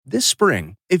This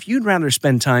spring, if you'd rather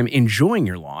spend time enjoying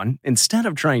your lawn instead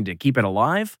of trying to keep it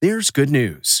alive, there's good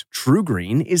news.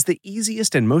 TruGreen is the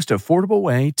easiest and most affordable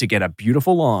way to get a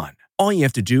beautiful lawn. All you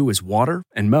have to do is water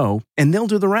and mow, and they'll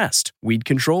do the rest. Weed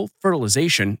control,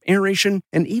 fertilization, aeration,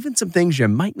 and even some things you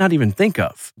might not even think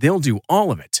of. They'll do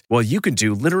all of it, while you can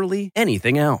do literally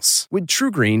anything else. With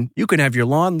TruGreen, you can have your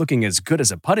lawn looking as good as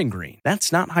a putting green.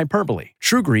 That's not hyperbole.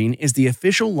 TruGreen is the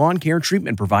official lawn care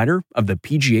treatment provider of the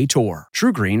PGA Tour.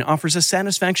 TruGreen offers a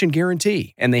satisfaction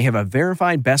guarantee, and they have a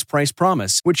verified best price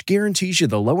promise, which guarantees you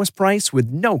the lowest price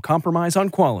with no compromise on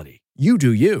quality. You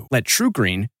do you. Let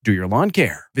TruGreen do your lawn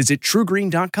care. Visit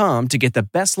TruGreen.com to get the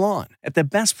best lawn at the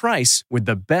best price with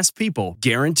the best people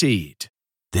guaranteed.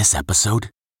 This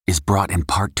episode is brought in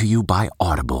part to you by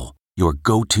Audible, your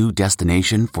go-to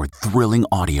destination for thrilling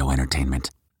audio entertainment.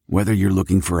 Whether you're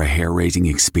looking for a hair-raising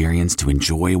experience to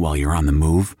enjoy while you're on the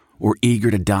move or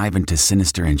eager to dive into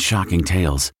sinister and shocking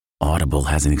tales, Audible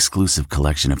has an exclusive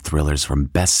collection of thrillers from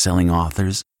best-selling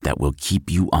authors that will keep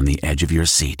you on the edge of your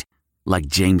seat. Like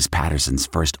James Patterson's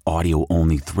first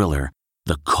audio-only thriller,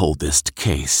 The Coldest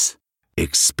Case.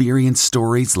 Experience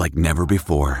stories like never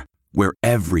before, where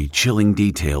every chilling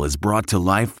detail is brought to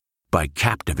life by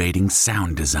captivating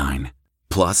sound design.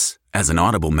 Plus, as an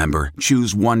Audible member,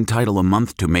 choose one title a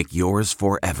month to make yours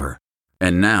forever.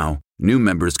 And now, new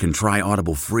members can try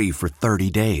Audible free for 30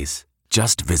 days.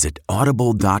 Just visit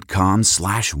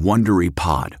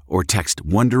audible.com/WonderyPod or text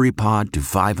WonderyPod to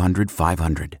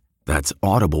 500-500. That's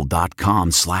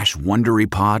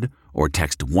audible.com/WonderyPod or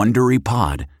text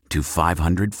WonderyPod to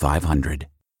 500-500.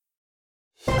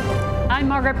 I'm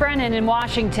Margaret Brennan in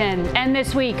Washington, and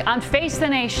this week on Face the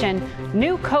Nation,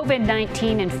 new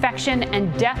COVID-19 infection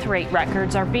and death rate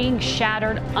records are being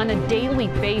shattered on a daily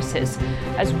basis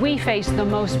as we face the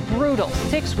most brutal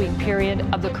 6-week period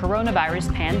of the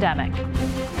coronavirus pandemic.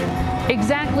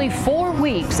 Exactly 4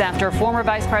 weeks after former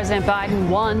Vice President Biden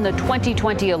won the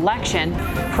 2020 election,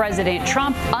 President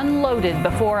Trump unloaded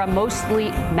before a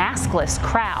mostly maskless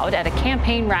crowd at a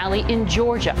campaign rally in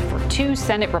Georgia for 2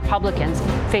 Senate Republicans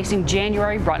facing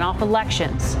January runoff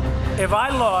elections. If I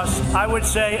lost, I would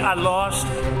say I lost,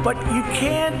 but you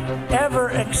can't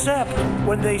ever accept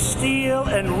when they steal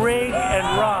and rig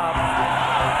and rob.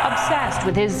 Obsessed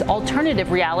with his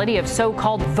alternative reality of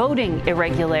so-called voting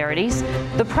irregularities,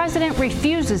 the president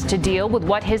refuses to deal with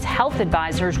what his health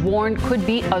advisors warned could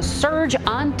be a surge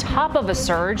on top of a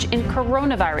surge in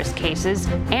coronavirus cases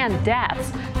and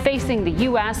deaths facing the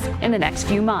U.S. in the next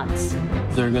few months.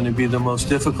 They're going to be the most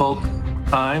difficult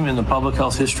time in the public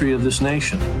health history of this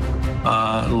nation,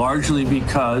 largely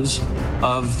because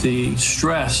of the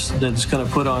stress that it's going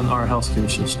to put on our healthcare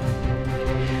system.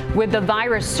 With the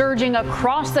virus surging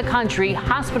across the country,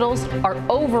 hospitals are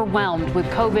overwhelmed with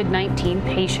COVID-19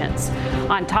 patients.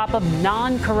 On top of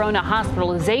non-corona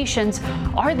hospitalizations,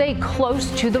 are they close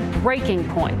to the breaking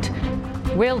point?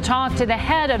 We'll talk to the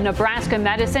head of Nebraska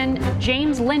Medicine,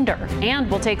 James Linder,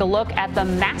 and we'll take a look at the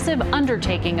massive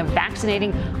undertaking of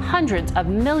vaccinating hundreds of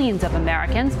millions of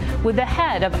Americans with the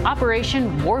head of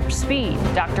Operation Warp Speed,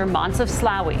 Dr. Moncef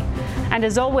Slaoui. And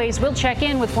as always, we'll check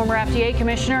in with former FDA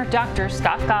Commissioner Dr.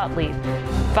 Scott Gottlieb.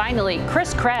 Finally,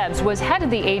 Chris Krebs was head of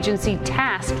the agency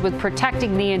tasked with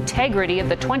protecting the integrity of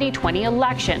the 2020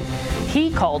 election. He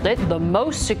called it the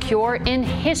most secure in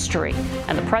history,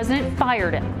 and the president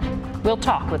fired him. We'll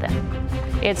talk with him.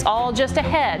 It's all just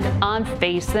ahead on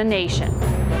Face the Nation.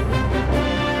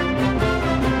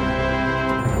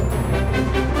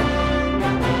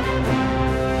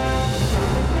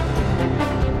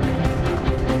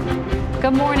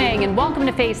 Good morning and welcome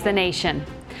to Face the Nation.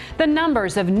 The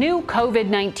numbers of new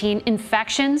COVID-19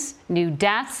 infections, new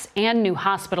deaths, and new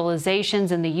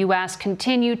hospitalizations in the U.S.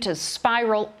 continue to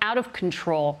spiral out of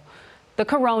control. The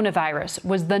coronavirus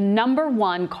was the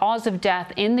 #1 cause of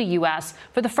death in the U.S.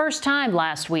 for the first time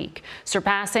last week,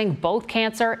 surpassing both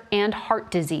cancer and heart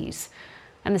disease.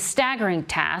 And the staggering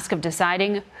task of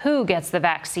deciding who gets the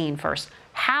vaccine first,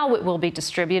 how it will be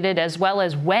distributed, as well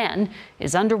as when,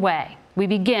 is underway. We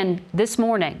begin this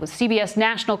morning with CBS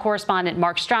national correspondent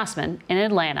Mark Strassman in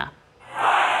Atlanta.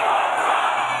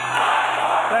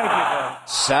 Thank you, Bill.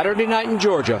 Saturday night in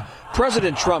Georgia,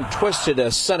 President Trump twisted a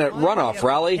Senate runoff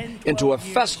rally into a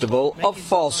festival of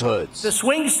falsehoods. The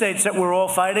swing states that we're all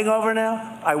fighting over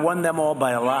now, I won them all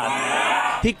by a lot.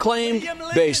 He claimed,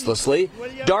 baselessly,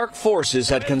 dark forces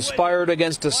had conspired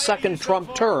against a second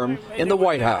Trump term in the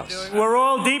White House. We're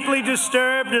all deeply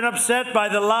disturbed and upset by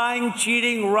the lying,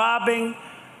 cheating, robbing,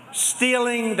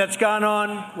 stealing that's gone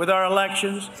on with our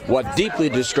elections. What deeply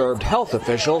disturbed health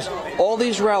officials, all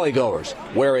these rallygoers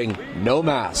wearing no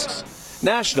masks.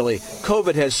 Nationally,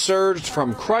 COVID has surged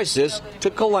from crisis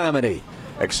to calamity.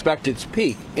 Expect its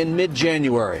peak in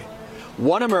mid-January.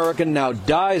 One American now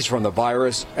dies from the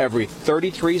virus every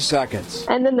 33 seconds.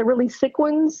 And then the really sick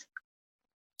ones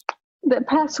that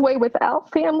pass away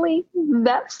without family,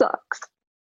 that sucks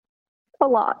a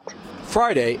lot.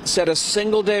 Friday set a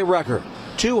single-day record,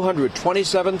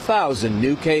 227,000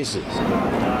 new cases.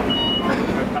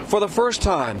 For the first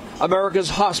time, America's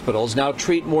hospitals now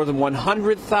treat more than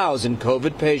 100,000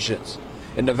 COVID patients.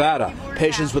 In Nevada,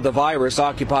 patients with the virus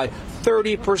occupy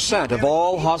 30% of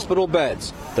all hospital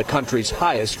beds, the country's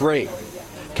highest rate.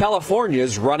 California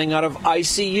is running out of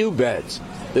ICU beds.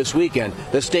 This weekend,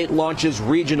 the state launches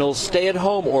regional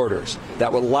stay-at-home orders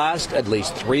that will last at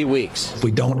least 3 weeks. If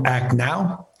we don't act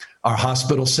now, our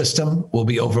hospital system will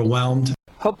be overwhelmed.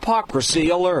 Hypocrisy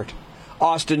alert.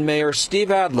 Austin Mayor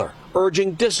Steve Adler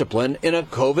urging discipline in a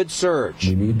COVID surge.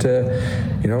 You need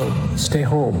to, stay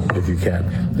home if you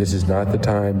can. This is not the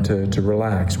time to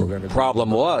relax.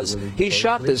 Problem was, he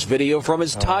shot this video from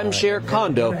his timeshare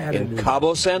condo in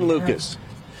Cabo San Lucas.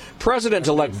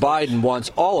 President-elect Biden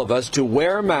wants all of us to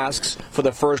wear masks for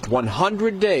the first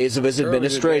 100 days of his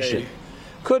administration.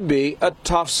 Could be a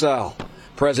tough sell.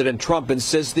 President Trump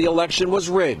insists the election was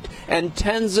rigged, and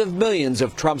tens of millions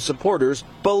of Trump supporters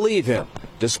believe him,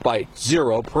 despite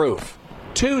zero proof.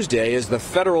 Tuesday is the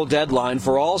federal deadline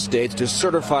for all states to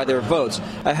certify their votes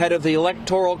ahead of the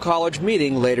Electoral College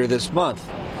meeting later this month.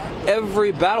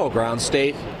 Every battleground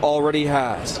state already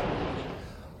has.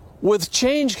 With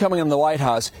change coming in the White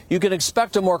House, you can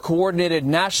expect a more coordinated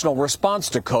national response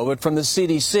to COVID from the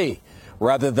CDC,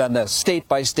 rather than the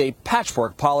state-by-state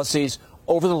patchwork policies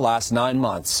over the last 9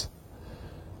 months.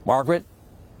 Margaret?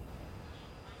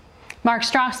 Mark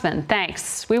Strassman,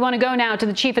 thanks. We want to go now to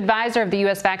the chief advisor of the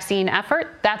U.S. vaccine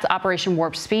effort. That's Operation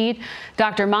Warp Speed.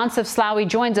 Dr. Moncef Slaoui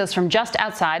joins us from just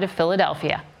outside of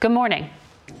Philadelphia. Good morning.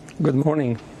 Good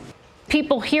morning.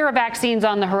 People hear of vaccines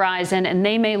on the horizon, and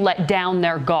they may let down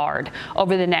their guard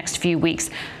over the next few weeks.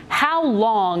 How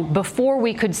long before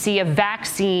we could see a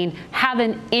vaccine have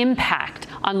an impact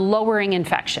on lowering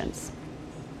infections?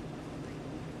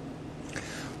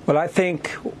 Well, I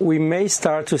think we may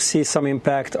start to see some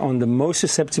impact on the most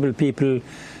susceptible people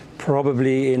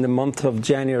probably in the month of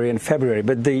January and February.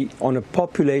 But on a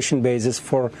population basis,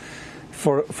 for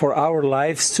our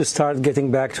lives to start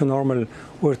getting back to normal,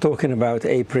 we're talking about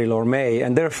April or May.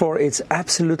 And therefore, it's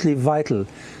absolutely vital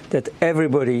that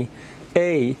everybody,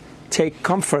 take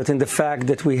comfort in the fact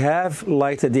that we have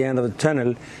light at the end of the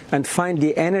tunnel and find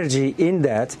the energy in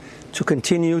that to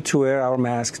continue to wear our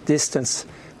masks, distance,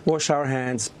 wash our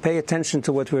hands, pay attention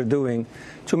to what we're doing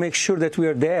to make sure that we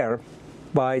are there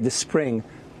by the spring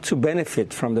to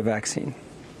benefit from the vaccine.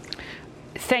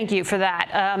 Thank you for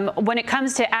that. When it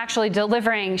comes to actually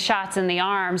delivering shots in the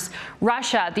arms,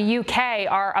 Russia, the UK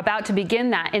are about to begin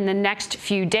that in the next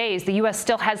few days. The U.S.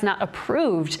 still has not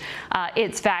approved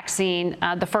its vaccine,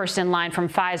 the first in line from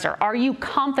Pfizer. Are you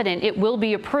confident it will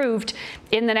be approved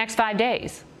in the next 5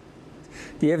 days?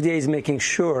 The FDA is making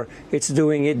sure it's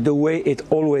doing it the way it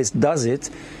always does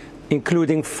it,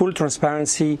 including full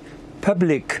transparency,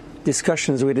 public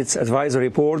discussions with its advisory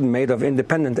board made of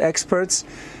independent experts.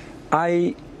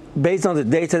 Based on the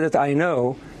data that I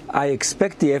know, I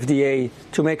expect the FDA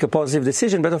to make a positive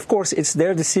decision. But of course, it's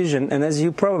their decision. And as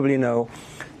you probably know,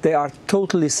 they are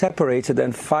totally separated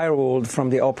and firewalled from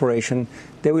the operation.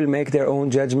 They will make their own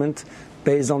judgment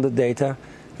based on the data.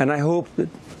 And I hope that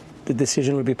the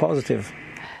decision will be positive.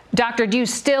 Doctor, do you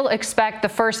still expect the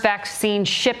first vaccine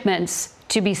shipments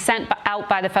to be sent out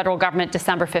by the federal government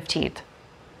December 15th?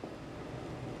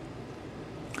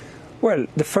 Well,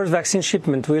 the first vaccine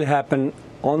shipment will happen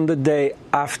on the day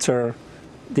after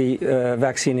the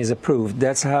vaccine is approved.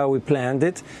 That's how we planned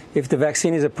it. If the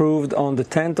vaccine is approved on the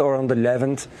 10th or on the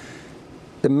 11th,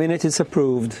 the minute it's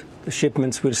approved, the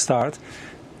shipments will start.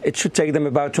 It should take them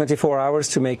about 24 hours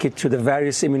to make it to the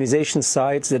various immunization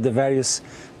sites that the various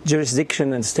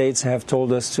jurisdictions and states have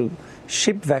told us to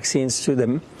ship vaccines to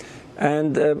them.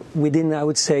 And within, I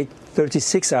would say,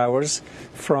 36 hours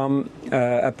from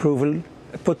approval,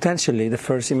 potentially the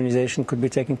first immunization could be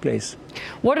taking place.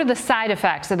 What are the side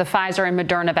effects of the Pfizer and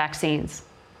Moderna vaccines?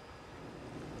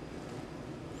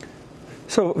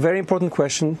 So, very important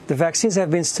question. The vaccines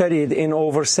have been studied in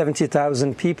over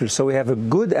 70,000 people, so we have a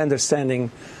good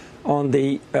understanding on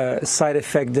the side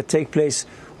effects that take place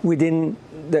within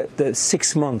the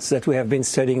 6 months that we have been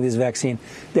studying this vaccine.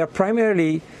 They are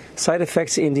primarily side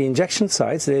effects in the injection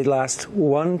sites. They last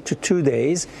 1 to 2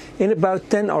 days. In about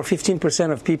 10 or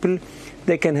 15% of people,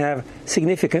 they can have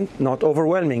significant, not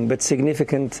overwhelming, but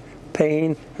significant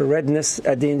pain, redness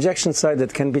at the injection site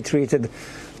that can be treated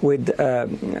with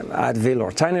Advil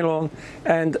or Tylenol,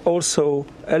 and also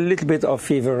a little bit of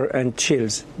fever and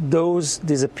chills. Those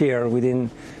disappear within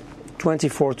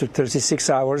 24 to 36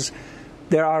 hours.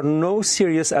 There are no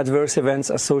serious adverse events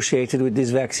associated with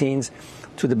these vaccines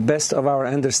to the best of our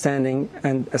understanding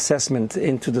and assessment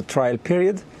into the trial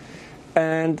period.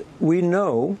 And we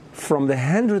know from the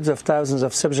hundreds of thousands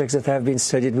of subjects that have been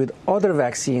studied with other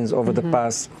vaccines over the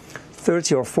past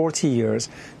 30 or 40 years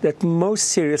that most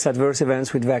serious adverse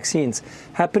events with vaccines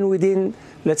happen within,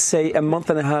 let's say, a month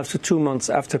and a half to 2 months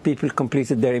after people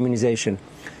completed their immunization.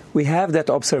 We have that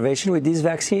observation with these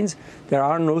vaccines. There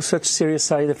are no such serious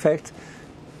side effects.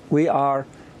 We are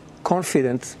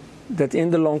confident that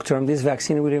in the long term, this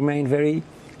vaccine will remain very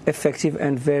effective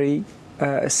and very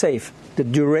safe. The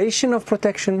duration of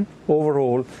protection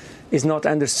overall is not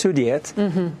understood yet,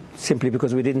 simply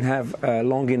because we didn't have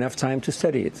long enough time to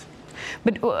study it.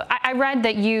 But I read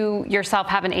that you yourself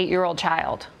have an 8-year-old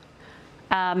child.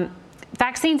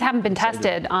 Vaccines haven't been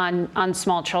tested on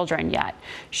small children yet.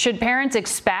 Should parents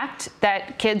expect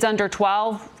that kids under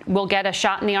 12 will get a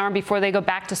shot in the arm before they go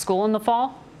back to school in the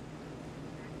fall?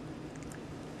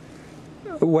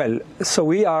 Well, so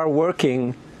we are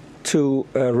working to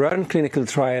run clinical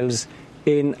trials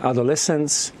in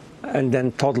adolescents and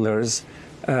then toddlers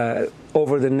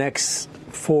over the next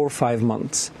 4 or 5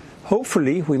 months.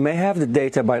 Hopefully, we may have the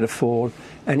data by the fall,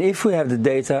 and if we have the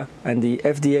data and the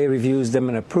FDA reviews them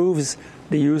and approves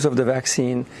the use of the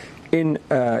vaccine in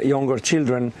younger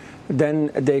children,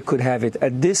 then they could have it.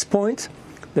 At this point,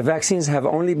 the vaccines have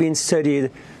only been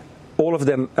studied, all of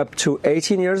them up to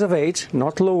 18 years of age,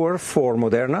 not lower for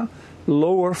Moderna,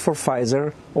 lower for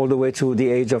Pfizer, all the way to the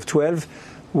age of 12.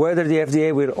 Whether the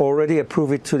FDA will already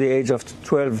approve it to the age of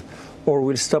 12 or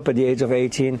will stop at the age of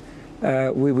 18,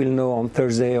 we will know on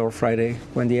Thursday or Friday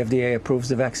when the FDA approves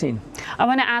the vaccine. I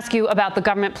want to ask you about the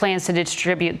government plans to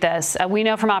distribute this. We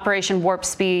know from Operation Warp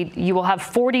Speed you will have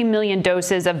 40 million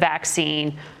doses of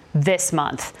vaccine this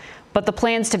month, but the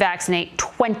plans to vaccinate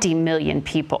 20 million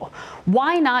people.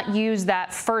 Why not use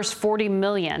that first 40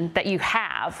 million that you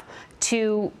have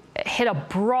to hit a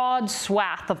broad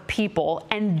swath of people,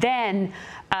 and then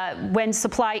when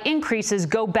supply increases,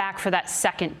 go back for that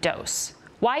second dose?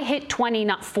 Why hit 20,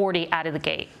 not 40 out of the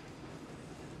gate?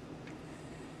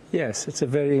 Yes, it's a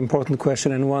very important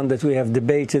question, and one that we have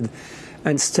debated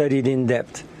and studied in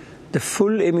depth. The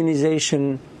full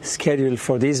immunization schedule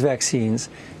for these vaccines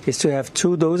is to have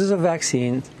 2 doses of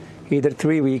vaccine, either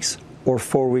 3 weeks or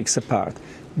 4 weeks apart.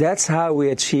 That's how we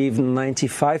achieve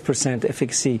 95%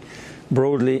 efficacy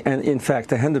broadly, and in fact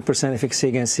 100% efficacy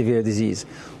against severe disease.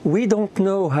 We don't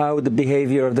know how the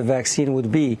behavior of the vaccine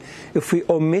would be if we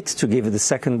omit to give the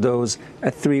second dose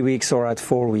at 3 weeks or at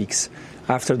 4 weeks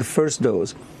after the first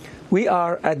dose. We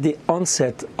are at the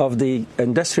onset of the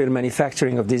industrial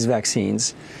manufacturing of these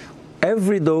vaccines.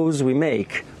 Every dose we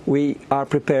make, we are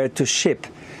prepared to ship.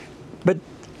 But,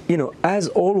 as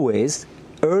always,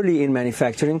 early in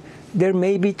manufacturing, there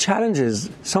may be challenges.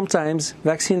 Sometimes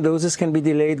vaccine doses can be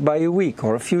delayed by a week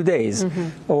or a few days,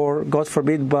 or, God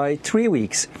forbid, by 3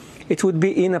 weeks. It would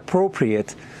be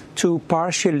inappropriate to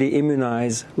partially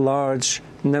immunize large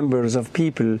numbers of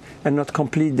people and not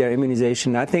complete their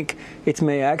immunization. I think it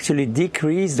may actually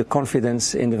decrease the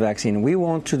confidence in the vaccine. We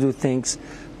want to do things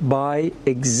by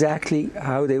exactly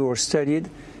how they were studied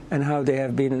and how they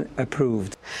have been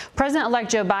approved. President-elect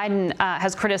Joe Biden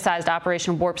has criticized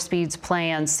Operation Warp Speed's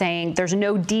plans, saying there's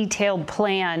no detailed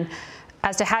plan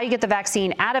as to how you get the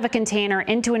vaccine out of a container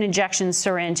into an injection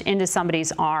syringe into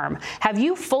somebody's arm. Have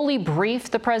you fully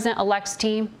briefed the president-elect's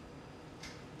team?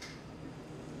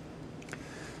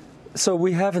 So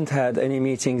we haven't had any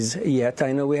meetings yet.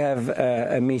 I know we have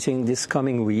a meeting this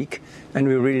coming week, and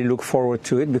we really look forward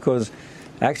to it because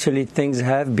actually things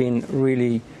have been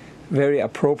really very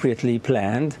appropriately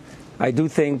planned. I do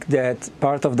think that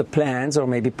part of the plans, or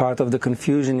maybe part of the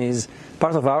confusion, is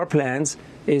part of our plans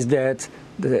is that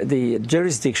the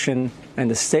jurisdiction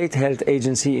and the state health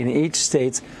agency in each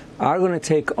state are going to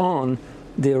take on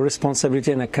the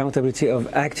responsibility and accountability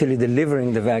of actually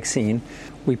delivering the vaccine.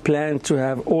 We plan to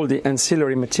have all the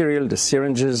ancillary material, the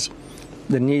syringes,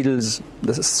 the needles,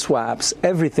 the swabs,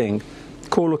 everything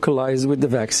co-localized with the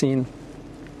vaccine.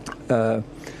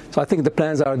 So I think the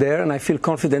plans are there, and I feel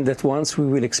confident that once we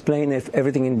will explain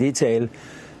everything in detail,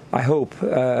 I hope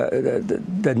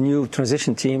that new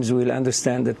transition teams will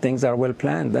understand that things are well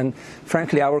planned. And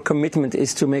frankly, our commitment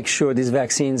is to make sure these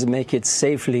vaccines make it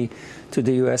safely to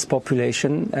the U.S.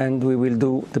 population, and we will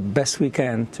do the best we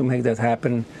can to make that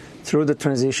happen through the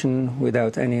transition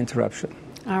without any interruption.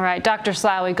 All right, Dr.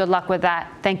 Slaoui, good luck with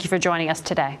that. Thank you for joining us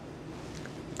today.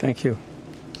 Thank you.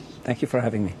 Thank you for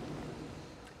having me.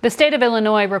 The state of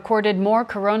Illinois recorded more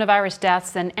coronavirus deaths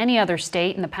than any other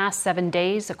state in the past 7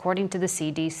 days, according to the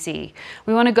CDC.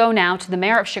 We want to go now to the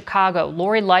mayor of Chicago,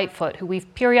 Lori Lightfoot, who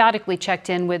we've periodically checked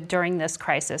in with during this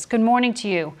crisis. Good morning to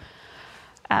you.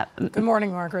 Good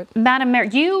morning, Margaret. Madam Mayor,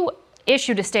 you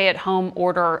issued a stay-at-home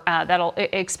order that'll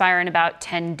expire in about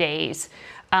 10 days.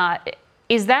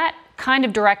 Is that kind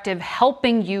of directive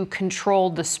helping you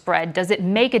control the spread? Does it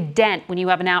make a dent when you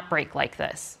have an outbreak like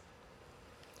this?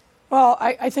 Well,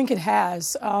 I think it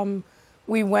has.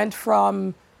 We went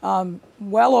from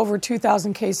well over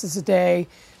 2,000 cases a day.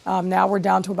 Now we're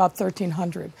down to about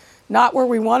 1,300. Not where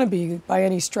we want to be by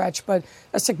any stretch, but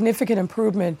a significant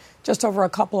improvement just over a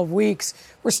couple of weeks.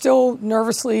 We're still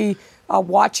nervously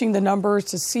watching the numbers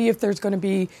to see if there's going to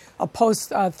be a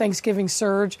post-Thanksgiving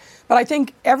surge. But I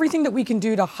think everything that we can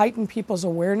do to heighten people's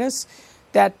awareness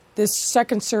that this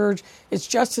second surge is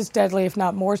just as deadly, if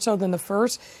not more so than the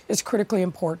first, is critically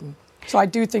important. So I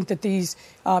do think that these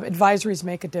advisories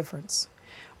make a difference.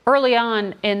 Early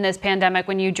on in this pandemic,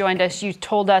 when you joined us, you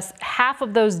told us half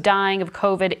of those dying of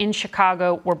COVID in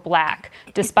Chicago were Black,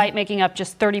 despite making up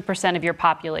just 30% of your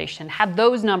population. Have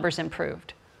those numbers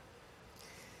improved?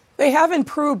 They have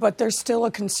improved, but there's still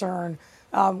a concern.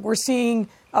 We're seeing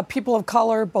people of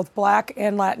color, both Black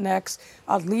and Latinx,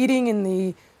 leading in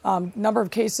the number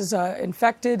of cases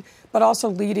infected, but also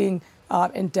leading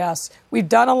in deaths. We've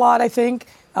done a lot, I think.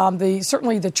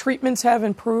 Certainly the treatments have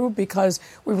improved because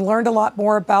we've learned a lot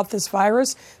more about this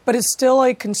virus, but it's still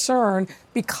a concern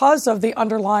because of the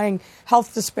underlying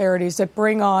health disparities that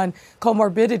bring on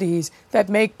comorbidities that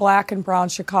make Black and brown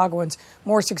Chicagoans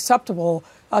more susceptible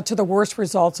to the worst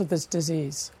results of this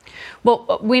disease.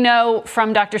 Well, we know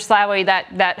from Dr. Slattery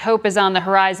that hope is on the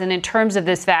horizon in terms of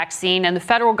this vaccine, and the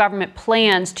federal government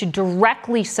plans to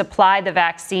directly supply the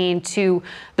vaccine to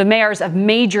the mayors of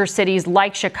major cities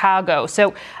like Chicago.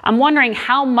 So I'm wondering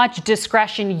how much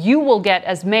discretion you will get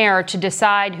as mayor to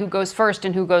decide who goes first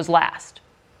and who goes last.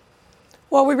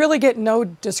 Well, we really get no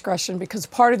discretion because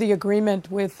part of the agreement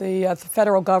with the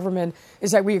federal government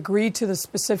is that we agreed to the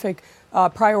specific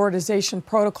prioritization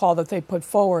protocol that they put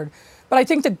forward. But I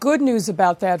think the good news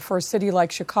about that for a city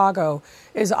like Chicago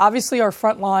is obviously our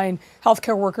frontline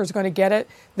healthcare workers are going to get it.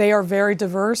 They are very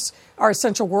diverse. Our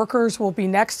essential workers will be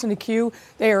next in the queue.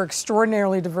 They are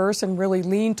extraordinarily diverse and really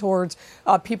lean towards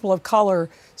people of color.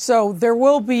 So there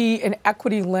will be an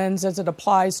equity lens as it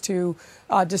applies to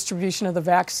distribution of the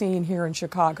vaccine here in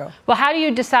Chicago. Well, how do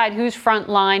you decide who's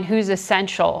frontline, who's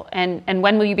essential, and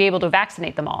when will you be able to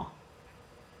vaccinate them all?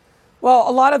 Well,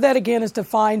 a lot of that, again, is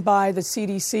defined by the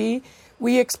CDC.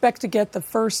 We expect to get the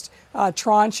first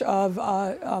tranche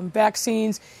of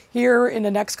vaccines here in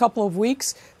the next couple of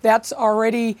weeks. That's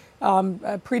already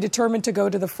predetermined to go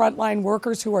to the frontline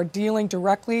workers who are dealing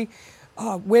directly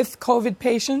with COVID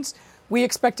patients. We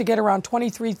expect to get around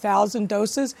 23,000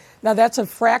 doses. Now, that's a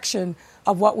fraction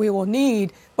of what we will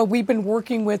need, but we've been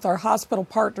working with our hospital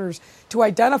partners to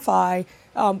identify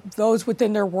those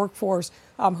within their workforce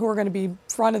who are going to be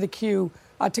front of the queue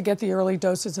to get the early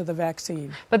doses of the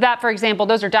vaccine. But that, for example,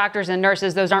 those are doctors and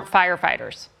nurses. Those aren't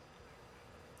firefighters.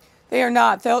 They are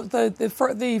not.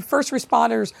 The first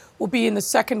responders will be in the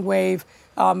second wave.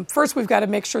 First, we've got to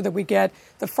make sure that we get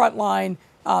the frontline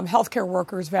healthcare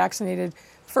workers vaccinated.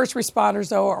 First responders,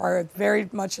 though, are very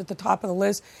much at the top of the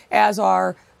list, as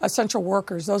are essential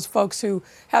workers, those folks who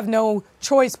have no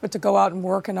choice but to go out and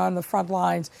work and on the front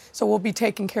lines. So we'll be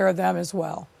taking care of them as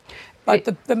well. But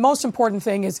the most important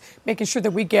thing is making sure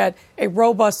that we get a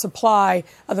robust supply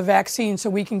of the vaccine so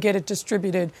we can get it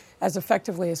distributed as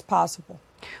effectively as possible.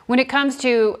 When it comes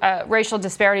to racial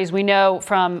disparities, we know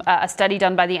from a study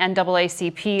done by the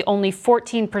NAACP, only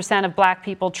 14% of Black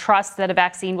people trust that a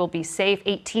vaccine will be safe,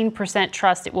 18%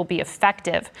 trust it will be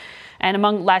effective. And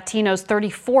among Latinos,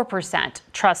 34%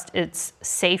 trust its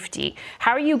safety.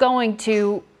 How are you going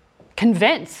to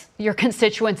convince your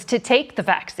constituents to take the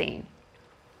vaccine?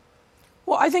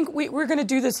 Well, I think we're going to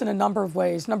do this in a number of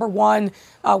ways. Number one,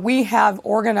 we have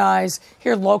organized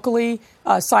here locally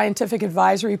a scientific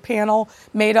advisory panel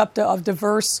made up of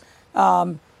diverse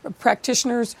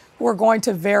practitioners who are going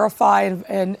to verify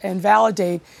and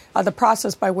validate the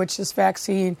process by which this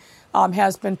vaccine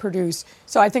has been produced.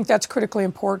 So I think that's critically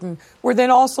important. We're then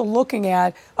also looking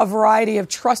at a variety of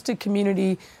trusted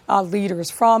community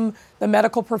leaders from the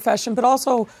medical profession, but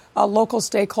also local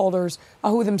stakeholders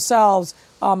who themselves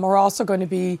are also going to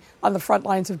be on the front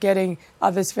lines of getting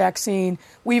this vaccine.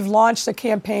 We've launched a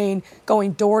campaign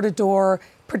going door to door,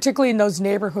 particularly in those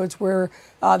neighborhoods where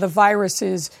the virus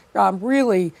is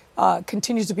really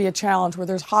continues to be a challenge, where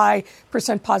there's high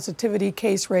percent positivity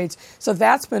case rates. So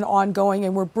that's been ongoing,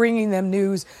 and we're bringing them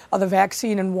news of the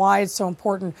vaccine and why it's so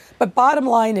important. But bottom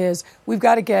line is, we've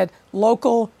got to get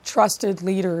local trusted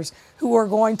leaders who are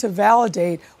going to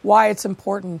validate why it's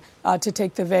important to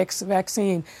take the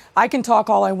vaccine. I can talk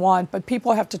all I want, but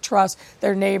people have to trust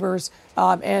their neighbors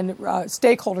and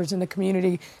stakeholders in the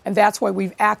community, and that's why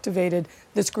we've activated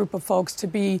this group of folks to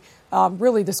be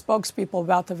really the spokespeople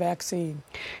about the vaccine.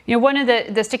 You know, one of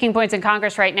the sticking points in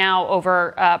Congress right now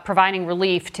over providing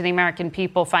relief to the American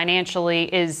people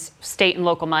financially is state and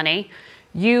local money.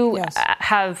 You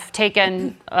have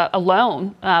taken a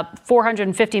loan,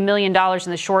 $450 million in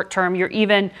the short term. You're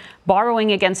even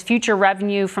borrowing against future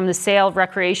revenue from the sale of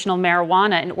recreational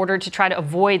marijuana in order to try to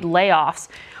avoid layoffs.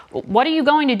 What are you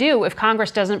going to do if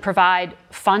Congress doesn't provide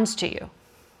funds to you?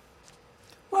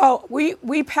 Well,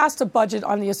 we passed a budget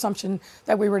on the assumption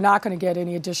that we were not going to get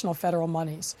any additional federal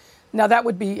monies. Now, that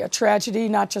would be a tragedy,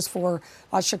 not just for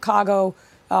Chicago,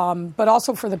 but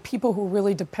also for the people who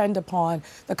really depend upon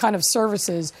the kind of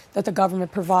services that the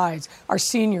government provides, our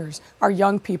seniors, our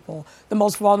young people, the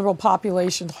most vulnerable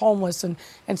populations, homeless,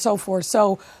 and so forth.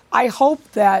 So I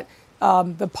hope that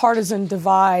the partisan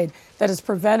divide that has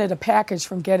prevented a package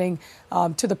from getting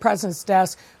to the president's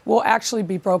desk will actually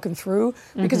be broken through.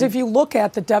 Because if you look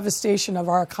at the devastation of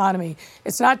our economy,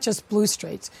 it's not just blue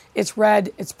states. It's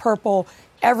red, it's purple.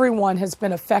 Everyone has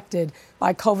been affected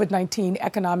by COVID-19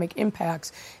 economic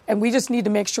impacts. And we just need to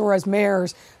make sure as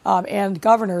mayors and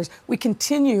governors, we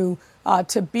continue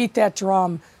to beat that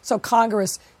drum so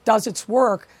Congress does its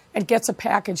work and gets a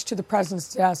package to the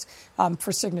president's desk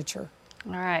for signature.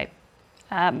 All right.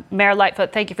 Mayor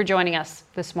Lightfoot, thank you for joining us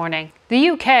this morning.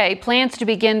 The UK plans to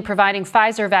begin providing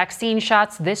Pfizer vaccine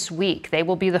shots this week. They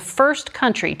will be the first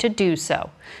country to do so.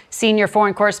 Senior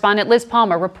foreign correspondent Liz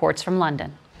Palmer reports from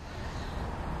London.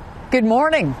 Good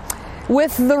morning.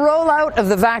 With the rollout of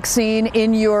the vaccine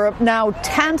in Europe now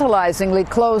tantalizingly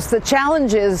close, the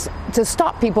challenge is to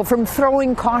stop people from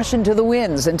throwing caution to the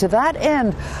winds. And to that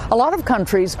end, a lot of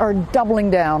countries are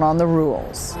doubling down on the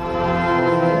rules.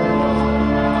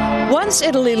 Once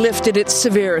Italy lifted its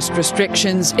severest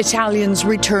restrictions, Italians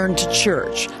returned to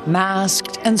church,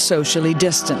 masked and socially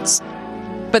distanced.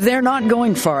 But they're not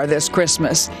going far this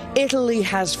Christmas. Italy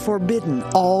has forbidden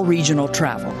all regional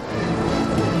travel.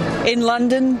 In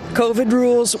London, COVID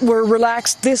rules were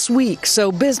relaxed this week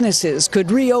so businesses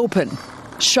could reopen.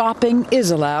 Shopping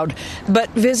is allowed, but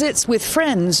visits with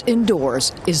friends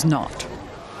indoors is not.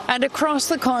 And across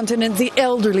the continent, the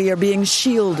elderly are being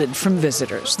shielded from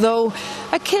visitors, though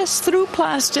a kiss through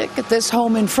plastic at this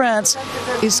home in France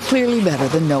is clearly better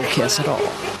than no kiss at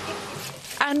all.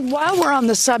 And while we're on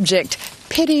the subject,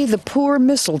 pity the poor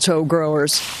mistletoe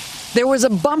growers. There was a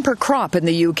bumper crop in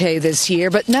the UK this year,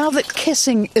 but now that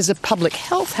kissing is a public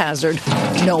health hazard,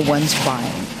 no one's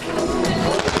buying.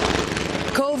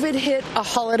 COVID hit a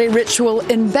holiday ritual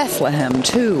in Bethlehem,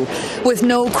 too. With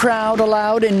no crowd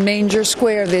allowed in Manger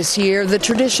Square this year, the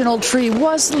traditional tree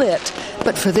was lit,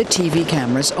 but for the TV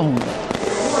cameras only.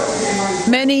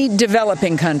 Many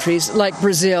developing countries, like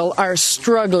Brazil, are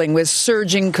struggling with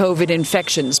surging COVID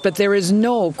infections, but there is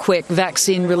no quick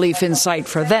vaccine relief in sight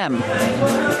for them.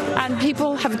 And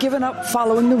people have given up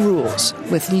following the rules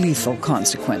with lethal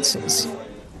consequences.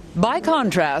 By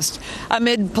contrast,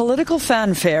 amid political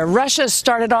fanfare, Russia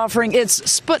started offering its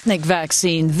Sputnik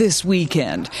vaccine this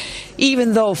weekend,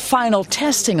 even though final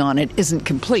testing on it isn't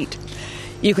complete.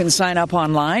 You can sign up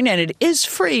online and it is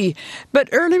free, but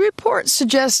early reports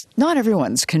suggest not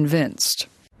everyone's convinced.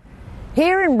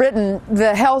 Here in Britain,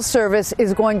 the health service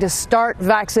is going to start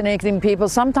vaccinating people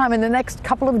sometime in the next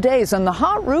couple of days. And the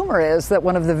hot rumor is that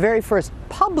one of the very first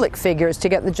public figures to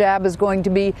get the jab is going to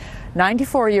be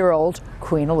 94-year-old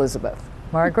Queen Elizabeth.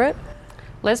 Margaret?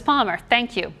 Liz Palmer,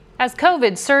 thank you. As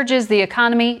COVID surges, the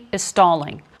economy is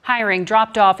stalling. Hiring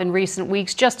dropped off in recent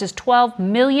weeks just as 12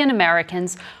 million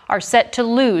Americans are set to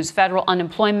lose federal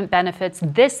unemployment benefits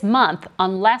this month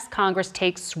unless Congress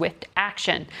takes swift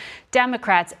action.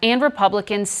 Democrats and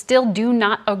Republicans still do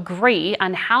not agree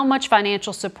on how much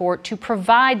financial support to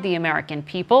provide the American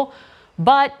people,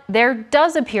 but there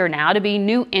does appear now to be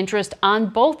new interest on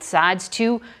both sides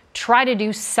to try to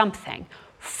do something.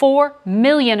 4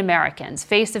 million Americans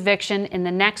face eviction in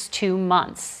the next 2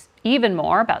 months. Even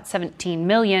more, about 17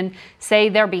 million, say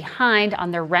they're behind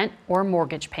on their rent or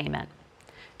mortgage payment.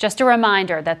 Just a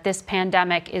reminder that this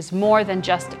pandemic is more than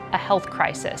just a health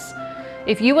crisis.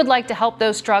 If you would like to help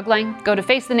those struggling, go to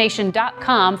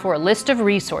facethenation.com for a list of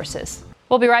resources.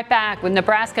 We'll be right back with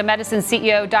Nebraska Medicine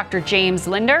CEO Dr. James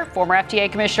Linder, former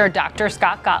FDA Commissioner Dr.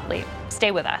 Scott Gottlieb.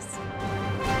 Stay with us.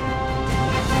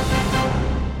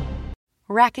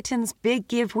 Rakuten's Big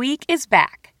Give Week is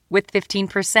back with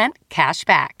 15% cash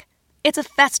back. It's a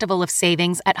festival of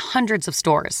savings at hundreds of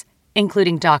stores,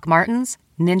 including Doc Martens,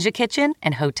 Ninja Kitchen,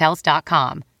 and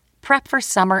Hotels.com. Prep for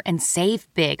summer and save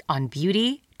big on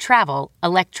beauty, travel,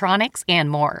 electronics, and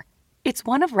more. It's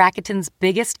one of Rakuten's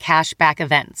biggest cash back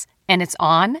events, and it's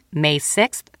on May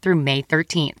 6th through May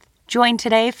 13th. Join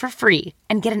today for free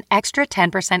and get an extra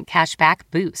 10% cash back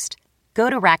boost. Go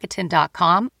to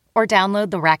Rakuten.com or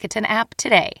download the Rakuten app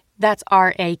today. That's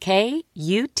Rakuten.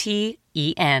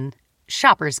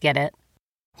 Shoppers get it.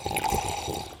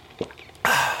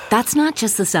 That's not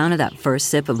just the sound of that first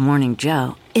sip of Morning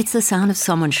Joe. It's the sound of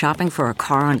someone shopping for a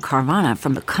car on Carvana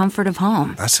from the comfort of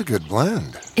home. That's a good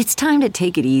blend. It's time to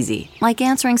take it easy, like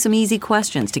answering some easy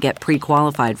questions to get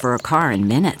pre-qualified for a car in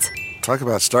minutes. Talk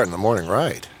about starting the morning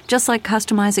right. Just like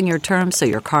customizing your terms so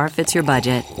your car fits your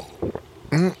budget.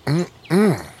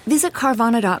 Visit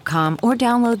Carvana.com or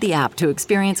download the app to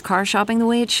experience car shopping the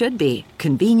way it should be.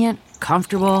 Convenient,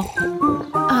 comfortable.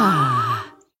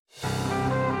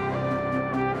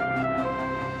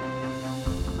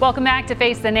 Welcome back to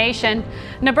Face the Nation.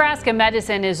 Nebraska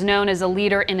Medicine is known as a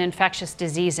leader in infectious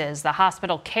diseases. The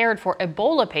hospital cared for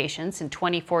Ebola patients in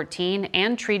 2014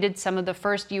 and treated some of the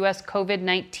first U.S.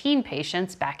 COVID-19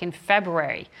 patients back in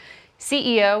February.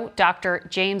 CEO Dr.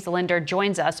 James Linder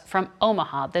joins us from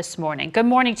Omaha this morning. Good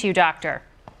morning to you, Doctor.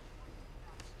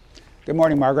 Good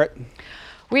morning, Margaret.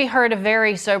 We heard a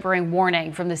very sobering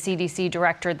warning from the CDC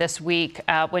director this week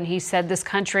when he said this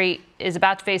country is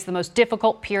about to face the most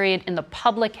difficult period in the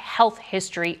public health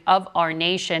history of our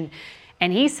nation.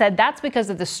 And he said that's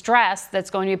because of the stress that's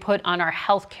going to be put on our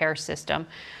healthcare system.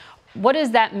 What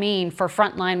does that mean for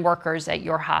frontline workers at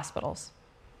your hospitals?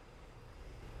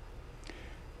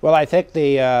 Well, I think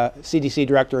the CDC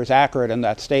director is accurate in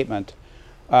that statement.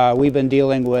 We've been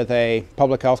dealing with a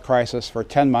public health crisis for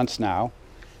 10 months now.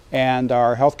 And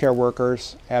our healthcare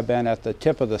workers have been at the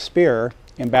tip of the spear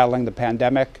in battling the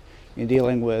pandemic, in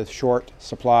dealing with short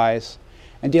supplies,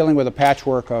 and dealing with a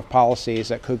patchwork of policies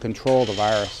that could control the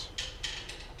virus.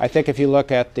 I think if you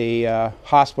look at the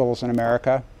hospitals in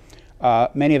America,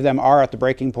 many of them are at the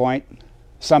breaking point.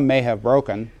 Some may have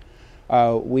broken.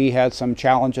 We had some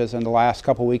challenges in the last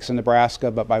couple weeks in Nebraska,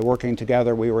 but by working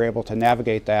together, we were able to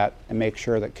navigate that and make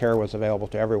sure that care was available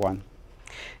to everyone.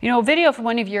 You know, a video from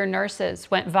one of your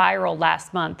nurses went viral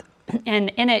last month, and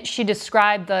in it she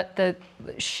described the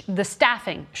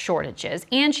staffing shortages,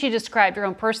 and she described her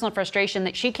own personal frustration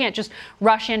that she can't just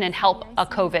rush in and help a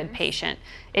COVID patient.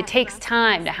 It takes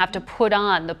time to have to put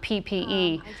on the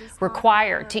PPE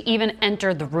required to even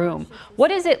enter the room.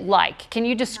 What is it like? Can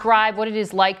you describe what it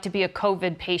is like to be a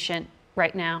COVID patient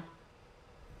right now?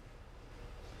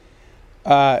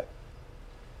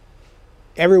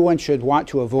 Everyone should want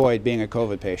to avoid being a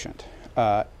COVID patient,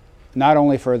 not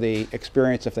only for the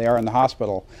experience if they are in the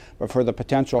hospital, but for the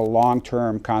potential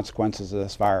long-term consequences of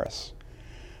this virus.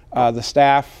 The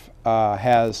staff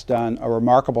has done a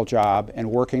remarkable job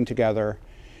in working together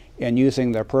and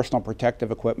using their personal protective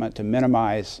equipment to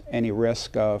minimize any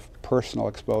risk of personal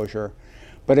exposure.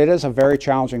 But it is a very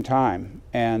challenging time.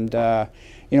 And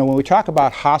when we talk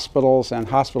about hospitals and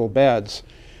hospital beds,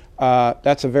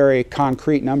 that's a very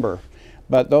concrete number.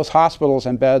 But those hospitals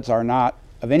and beds are not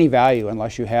of any value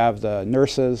unless you have the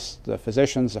nurses, the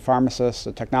physicians, the pharmacists,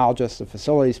 the technologists, the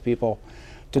facilities people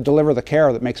to deliver the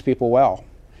care that makes people well.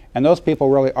 And those people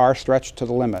really are stretched to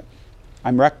the limit.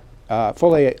 I'm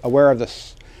fully aware of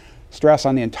this stress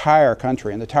on the entire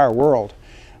country and the entire world.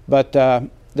 But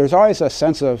there's always a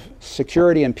sense of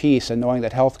security and peace in knowing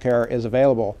that health care is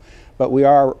available. But we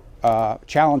are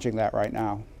challenging that right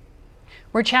now.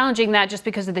 We're challenging that just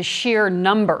because of the sheer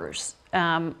numbers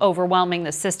overwhelming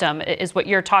the system is what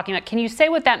you're talking about. Can you say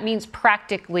what that means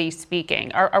practically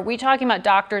speaking? Are we talking about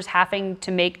doctors having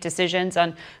to make decisions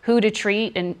on who to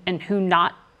treat and who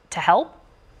not to help?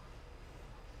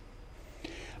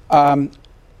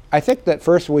 I think that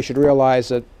first we should realize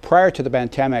that prior to the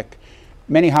pandemic,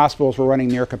 many hospitals were running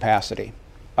near capacity.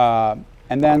 And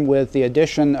then with the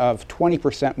addition of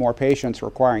 20% more patients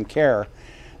requiring care,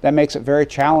 that makes it very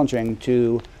challenging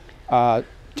to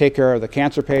take care of the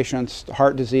cancer patients, the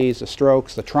heart disease, the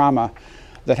strokes, the trauma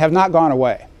that have not gone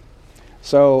away.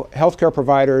 So healthcare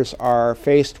providers are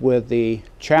faced with the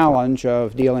challenge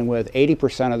of dealing with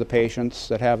 80% of the patients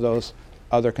that have those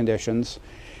other conditions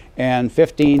and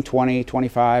 15, 20,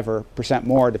 25%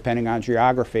 more, depending on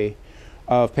geography,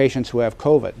 of patients who have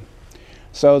COVID.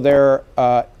 So there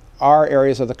are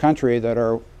areas of the country that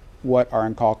are what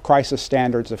are called crisis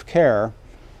standards of care,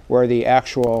 where the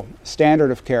actual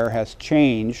standard of care has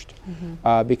changed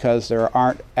because there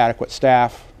aren't adequate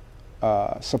staff,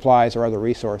 supplies, or other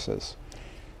resources.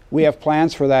 We have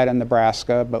plans for that in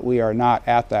Nebraska, but we are not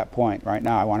at that point right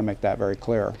now. I want to make that very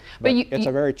clear. But it's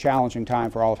a very challenging time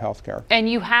for all of healthcare. And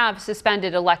you have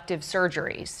suspended elective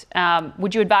surgeries.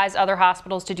 Would you advise other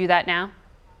hospitals to do that now?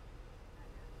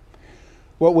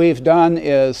 What we've done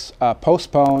is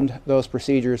postponed those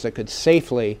procedures that could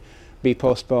safely be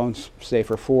postponed, say,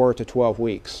 for 4 to 12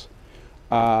 weeks.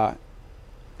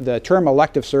 The term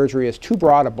elective surgery is too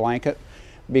broad a blanket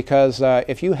because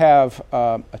if you have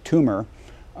a tumor,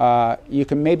 you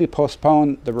can maybe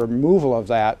postpone the removal of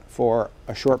that for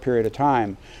a short period of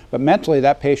time. But mentally,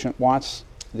 that patient wants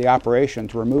the operation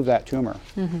to remove that tumor.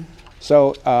 Mm-hmm. So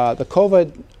the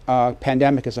COVID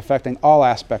pandemic is affecting all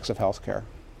aspects of healthcare.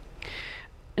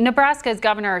 Nebraska's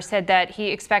governor said that he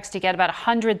expects to get about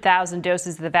 100,000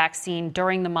 doses of the vaccine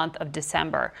during the month of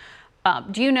December.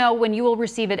 Do you know when you will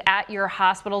receive it at your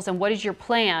hospitals, and what is your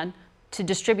plan to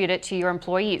distribute it to your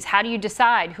employees? How do you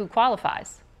decide who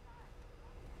qualifies?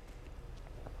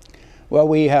 Well,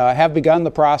 we have begun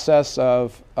the process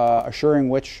of assuring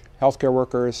which healthcare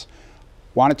workers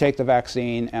want to take the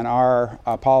vaccine, and our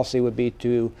policy would be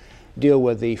to deal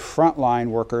with the frontline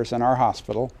workers in our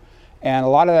hospital. And a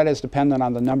lot of that is dependent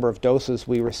on the number of doses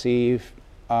we receive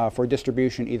for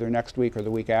distribution either next week or the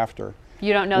week after.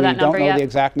 You don't know that number yet? We don't know the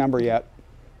exact number yet.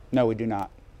 No, we do not.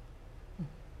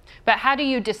 But how do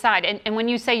you decide? And when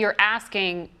you say you're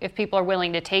asking if people are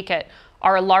willing to take it,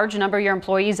 are a large number of your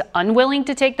employees unwilling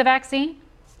to take the vaccine?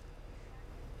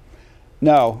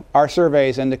 No. Our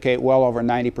surveys indicate well over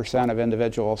 90% of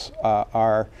individuals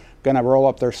are going to roll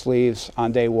up their sleeves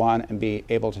on day one and be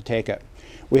able to take it.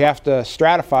 We have to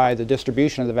stratify the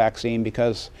distribution of the vaccine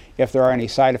because if there are any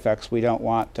side effects, we don't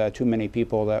want too many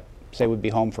people that say would be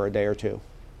home for a day or two.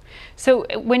 So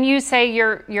when you say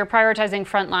you're prioritizing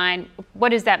frontline, what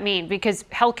does that mean? Because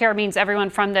healthcare means everyone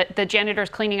from the janitors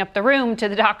cleaning up the room to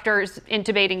the doctors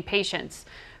intubating patients.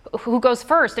 Who goes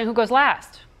first and who goes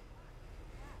last?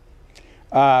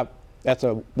 That's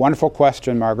a wonderful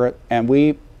question, Margaret. And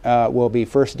we will be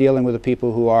first dealing with the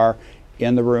people who are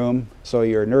in the room. So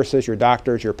your nurses, your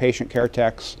doctors, your patient care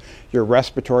techs, your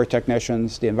respiratory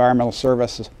technicians, the environmental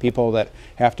services people that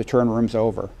have to turn rooms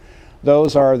over.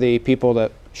 Those are the people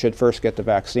that should first get the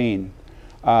vaccine.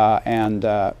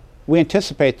 We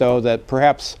anticipate, though, that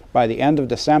perhaps by the end of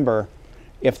December,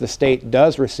 if the state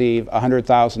does receive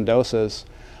 100,000 doses,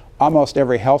 almost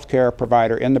every healthcare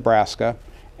provider in Nebraska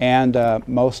and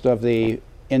most of the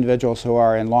individuals who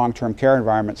are in long-term care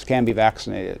environments can be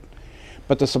vaccinated.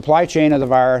 But the supply chain of the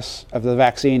virus, of the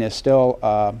vaccine, is still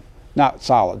not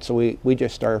solid. So we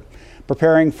just are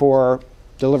preparing for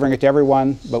delivering it to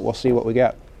everyone, but we'll see what we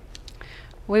get.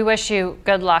 We wish you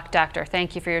good luck, Doctor.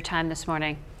 Thank you for your time this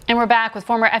morning. And we're back with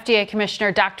former FDA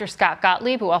Commissioner Dr. Scott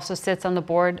Gottlieb, who also sits on the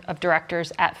board of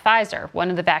directors at Pfizer, one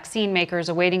of the vaccine makers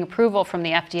awaiting approval from the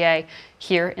FDA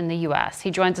here in the U.S.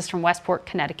 He joins us from Westport,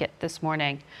 Connecticut this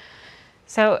morning.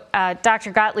 So,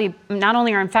 Dr. Gottlieb, not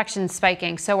only are infections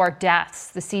spiking, so are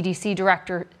deaths. The CDC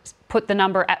director put the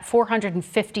number at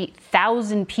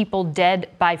 450,000 people dead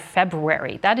by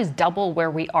February. That is double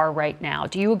where we are right now.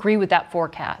 Do you agree with that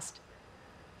forecast?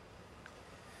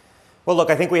 Well,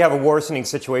 look, I think we have a worsening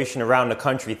situation around the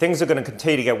country. Things are going to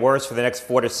continue to get worse for the next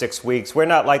 4 to 6 weeks. We're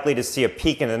not likely to see a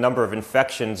peak in the number of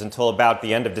infections until about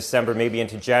the end of December, maybe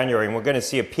into January. And we're going to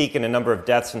see a peak in the number of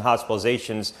deaths and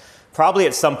hospitalizations probably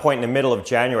at some point in the middle of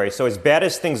January. So as bad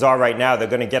as things are right now, they're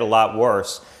going to get a lot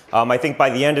worse. I think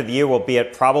by the end of the year, we'll be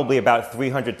at probably about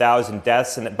 300,000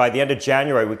 deaths. And by the end of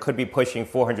January, we could be pushing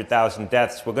 400,000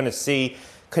 deaths. We're going to see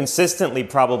consistently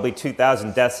probably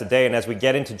 2,000 deaths a day. And as we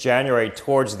get into January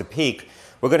towards the peak,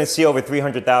 we're going to see over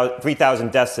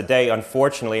 3,000 deaths a day,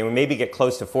 unfortunately, and we maybe get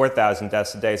close to 4,000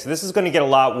 deaths a day. So this is going to get a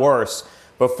lot worse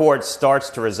before it starts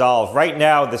to resolve. Right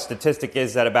now, the statistic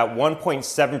is that about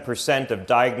 1.7% of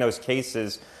diagnosed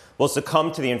cases will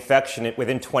succumb to the infection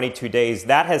within 22 days.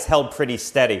 That has held pretty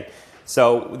steady.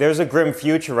 So there's a grim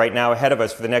future right now ahead of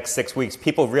us for the next 6 weeks.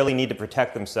 People really need to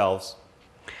protect themselves.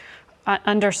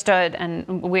 Understood,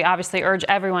 and we obviously urge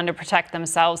everyone to protect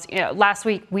themselves. Last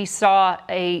week we saw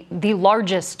the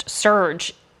largest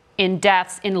surge in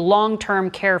deaths in long-term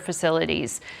care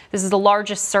facilities. This is the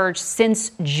largest surge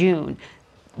since June.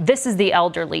 This is the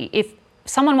elderly. If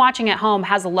someone watching at home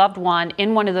has a loved one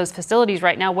in one of those facilities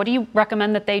right now, what do you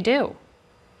recommend that they do?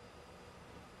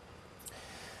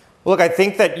 Look, I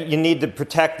think that you need to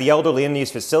protect the elderly in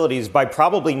these facilities by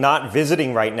probably not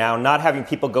visiting right now, not having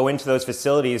people go into those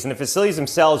facilities. And the facilities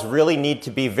themselves really need to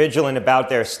be vigilant about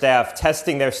their staff,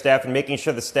 testing their staff and making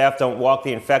sure the staff don't walk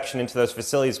the infection into those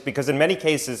facilities, because in many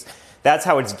cases, That's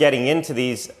how it's getting into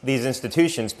these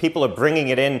institutions. People are bringing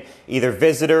it in, either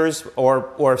visitors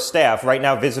or staff. Right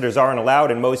now, visitors aren't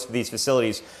allowed in most of these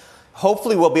facilities.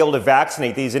 Hopefully, we'll be able to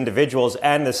vaccinate these individuals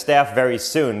and the staff very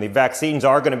soon. The vaccines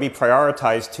are going to be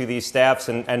prioritized to these staffs,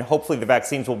 and hopefully the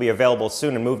vaccines will be available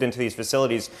soon and moved into these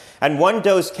facilities. And one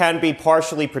dose can be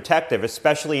partially protective,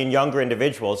 especially in younger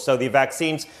individuals. So the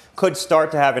vaccines could start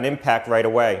to have an impact right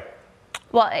away.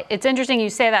 Well, it's interesting you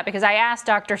say that, because I asked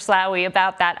Dr. Slaoui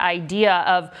about that idea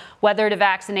of whether to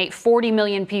vaccinate 40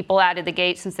 million people out of the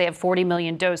gate, since they have 40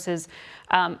 million doses,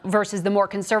 versus the more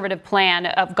conservative plan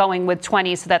of going with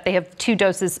 20 so that they have 2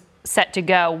 doses set to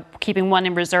go, keeping 1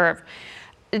 in reserve.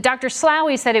 Dr.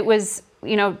 Slaoui said it was,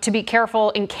 to be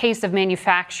careful in case of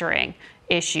manufacturing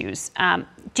issues.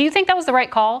 Do you think that was the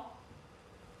right call?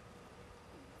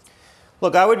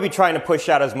 Look, I would be trying to push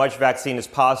out as much vaccine as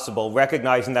possible,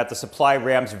 recognizing that the supply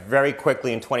ramps very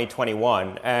quickly in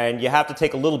 2021. And you have to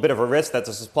take a little bit of a risk that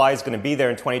the supply is going to be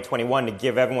there in 2021 to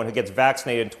give everyone who gets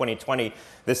vaccinated in 2020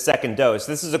 the second dose.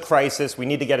 This is a crisis. We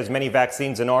need to get as many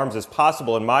vaccines in arms as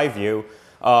possible, in my view.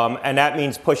 And that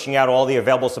means pushing out all the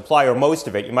available supply, or most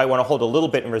of it. You might want to hold a little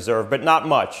bit in reserve, but not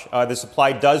much. The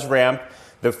supply does ramp.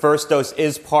 The first dose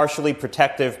is partially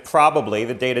protective, probably.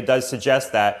 The data does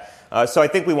suggest that. So I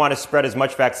think we want to spread as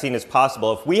much vaccine as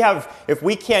possible. If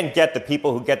we can't get the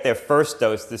people who get their first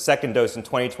dose, the second dose in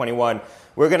 2021,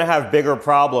 we're going to have bigger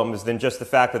problems than just the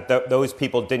fact that those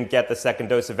people didn't get the second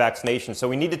dose of vaccination. So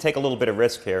we need to take a little bit of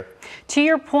risk here. To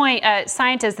your point,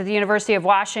 scientists at the University of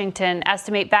Washington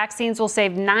estimate vaccines will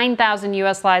save 9,000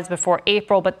 U.S. lives before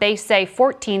April, but they say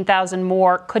 14,000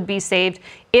 more could be saved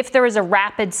if there is a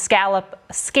rapid scale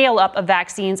up of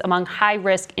vaccines among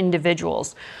high-risk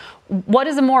individuals. What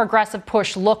does a more aggressive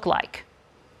push look like?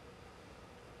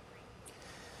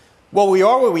 Well, we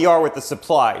are where we are with the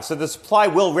supply. So the supply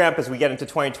will ramp as we get into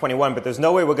 2021, but there's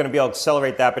no way we're going to be able to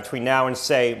accelerate that between now and,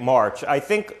 say, March. I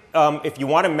think if you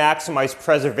want to maximize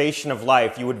preservation of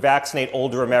life, you would vaccinate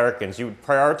older Americans. You would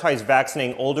prioritize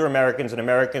vaccinating older Americans and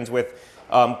Americans with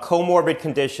comorbid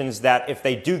conditions that if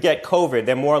they do get COVID,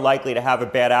 they're more likely to have a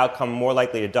bad outcome, more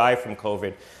likely to die from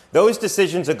COVID. Those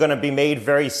decisions are going to be made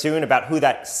very soon about who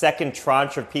that second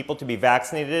tranche of people to be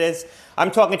vaccinated is.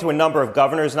 I'm talking to a number of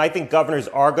governors, and I think governors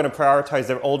are going to prioritize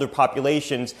their older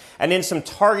populations, and in some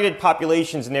targeted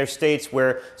populations in their states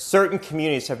where certain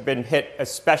communities have been hit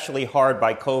especially hard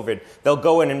by COVID, they'll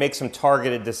go in and make some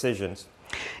targeted decisions.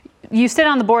 You sit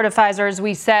on the board of Pfizer. As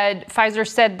we said, Pfizer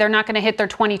said they're not going to hit their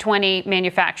 2020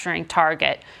 manufacturing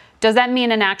target. Does that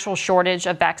mean an actual shortage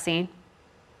of vaccine?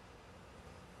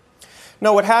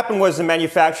 No, what happened was the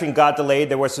manufacturing got delayed.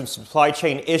 There were some supply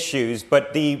chain issues,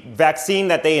 but the vaccine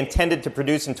that they intended to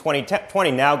produce in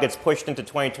 2020 now gets pushed into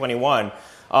 2021.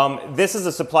 This is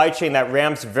a supply chain that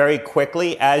ramps very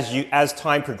quickly as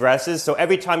time progresses. So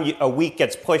every time a week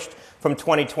gets pushed from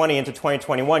 2020 into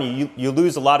 2021, you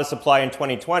lose a lot of supply in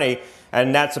 2020,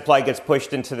 and that supply gets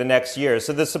pushed into the next year.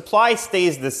 So the supply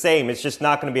stays the same. It's just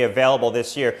not going to be available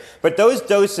this year. But those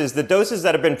doses, the doses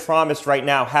that have been promised right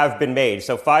now, have been made.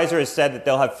 So Pfizer has said that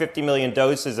they'll have 50 million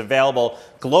doses available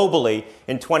globally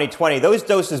in 2020. Those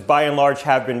doses, by and large,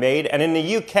 have been made. And in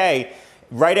the UK,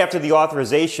 right after the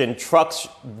authorization, trucks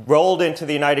rolled into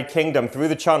the United Kingdom through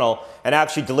the Channel and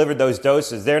actually delivered those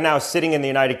doses. They're now sitting in the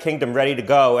United Kingdom ready to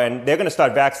go, and they're going to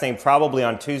start vaccinating probably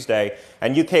on Tuesday.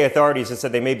 And UK authorities have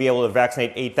said they may be able to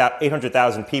vaccinate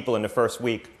 800,000 people in the first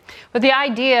week. But the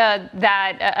idea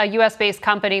that a U.S.-based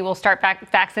company will start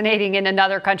vaccinating in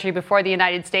another country before the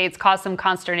United States caused some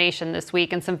consternation this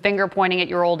week and some finger-pointing at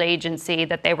your old agency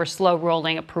that they were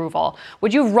slow-rolling approval.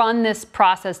 Would you run this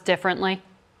process differently?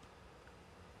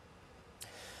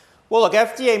 Well, look,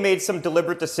 FDA made some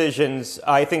deliberate decisions,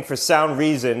 I think for sound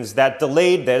reasons, that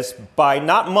delayed this by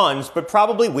not months, but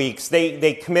probably weeks.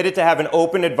 They committed to have an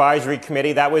open advisory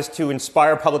committee. That was to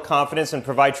inspire public confidence and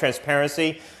provide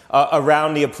transparency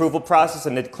around the approval process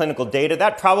and the clinical data.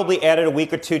 That probably added a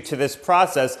week or two to this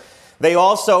process. They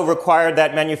also required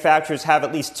that manufacturers have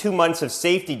at least 2 months of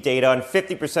safety data on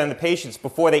 50% of the patients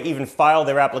before they even file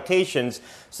their applications.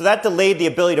 So that delayed the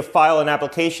ability to file an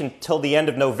application till the end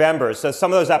of November. So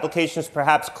some of those applications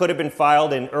perhaps could have been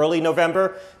filed in early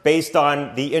November based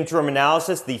on the interim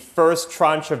analysis, the first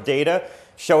tranche of data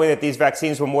showing that these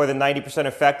vaccines were more than 90%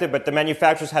 effective. But the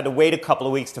manufacturers had to wait a couple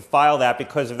of weeks to file that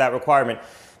because of that requirement.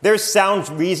 There's sound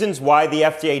reasons why the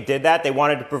FDA did that. They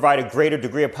wanted to provide a greater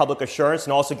degree of public assurance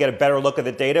and also get a better look at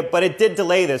the data. But it did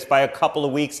delay this by a couple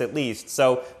of weeks at least.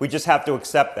 So we just have to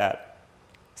accept that.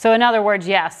 So in other words,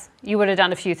 yes, you would have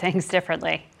done a few things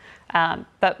differently.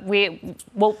 But we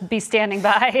will be standing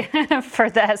by for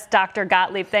this. Dr.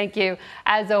 Gottlieb, thank you,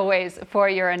 as always, for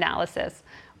your analysis.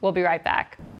 We'll be right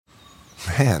back.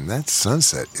 Man, that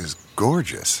sunset is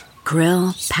gorgeous.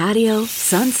 Grill, patio,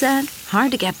 sunset.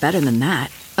 Hard to get better than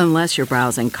that. Unless you're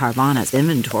browsing Carvana's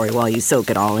inventory while you soak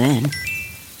it all in.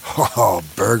 Oh,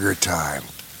 burger time.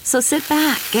 So sit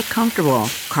back, get comfortable.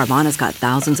 Carvana's got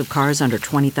thousands of cars under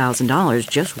 $20,000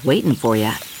 just waiting for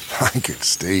you. I could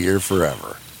stay here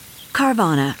forever.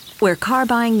 Carvana, where car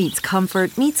buying meets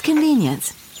comfort meets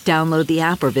convenience. Download the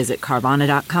app or visit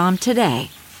Carvana.com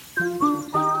today.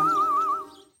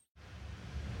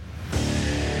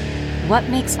 What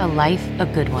makes a life a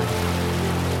good one?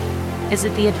 Is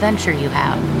it the adventure you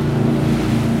have?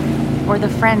 Or the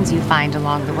friends you find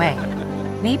along the way?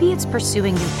 Maybe it's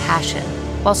pursuing your passion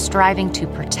while striving to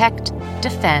protect,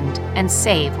 defend, and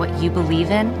save what you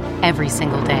believe in every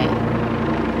single day.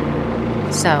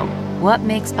 So, what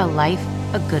makes a life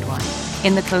a good one?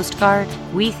 In the Coast Guard,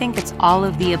 we think it's all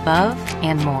of the above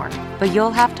and more, but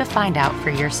you'll have to find out for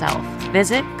yourself.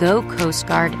 Visit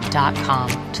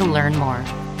gocoastguard.com to learn more.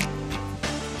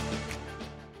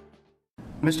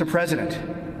 Mr. President,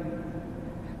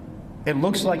 it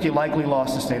looks like you likely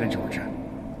lost the state of Georgia.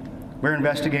 We're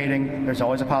investigating. There's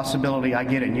always a possibility. I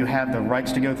get it. And you have the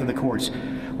rights to go through the courts.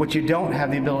 What you don't have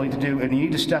the ability to do, and you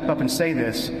need to step up and say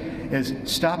this, is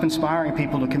stop inspiring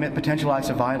people to commit potential acts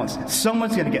of violence.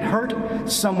 Someone's going to get hurt.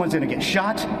 Someone's going to get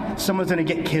shot. Someone's going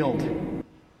to get killed.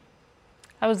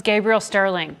 That was Gabriel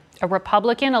Sterling, a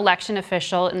Republican election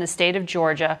official in the state of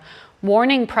Georgia,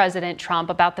 warning President Trump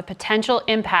about the potential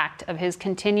impact of his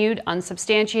continued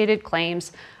unsubstantiated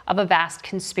claims of a vast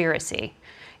conspiracy.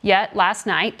 Yet last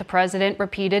night, the president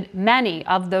repeated many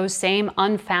of those same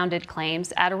unfounded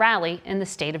claims at a rally in the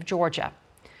state of Georgia.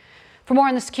 For more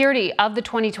on the security of the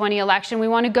 2020 election, we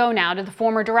want to go now to the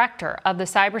former director of the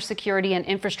Cybersecurity and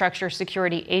Infrastructure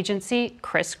Security Agency,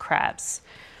 Chris Krebs.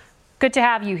 Good to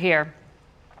have you here.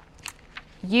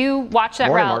 You watched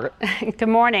that rally. Good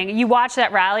morning. You watched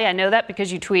that rally. I know that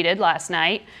because you tweeted last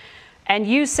night. And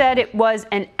you said it was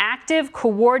an active,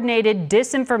 coordinated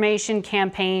disinformation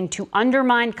campaign to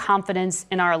undermine confidence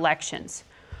in our elections.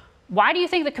 Why do you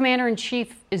think the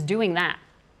commander-in-chief is doing that?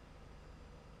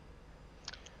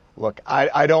 Look,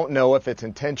 I don't know if it's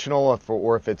intentional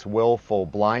or if it's willful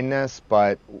blindness,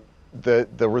 but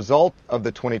the result of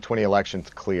the 2020 election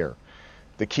is clear.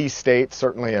 The key states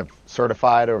certainly have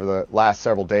certified over the last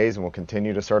several days and will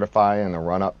continue to certify in the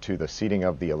run-up to the seating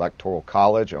of the Electoral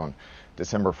College on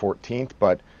December 14th.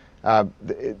 But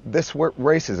this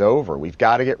race is over. We've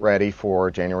got to get ready for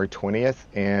January 20th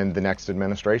and the next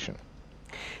administration.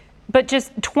 But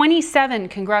just 27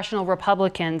 congressional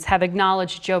Republicans have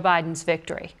acknowledged Joe Biden's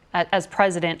victory as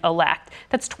president-elect.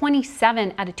 That's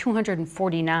 27 out of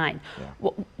 249. Yeah.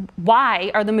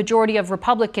 Why are the majority of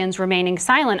Republicans remaining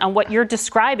silent on what you're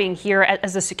describing here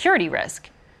as a security risk?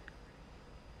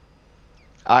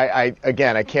 I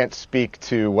can't speak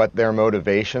to what their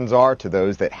motivations are, to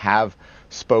those that have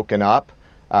spoken up.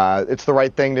 It's the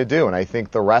right thing to do, and I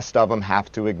think the rest of them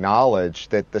have to acknowledge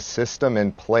that the system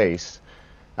in place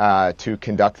to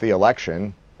conduct the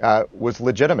election was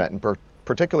legitimate, and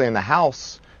particularly in the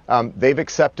House, they've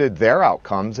accepted their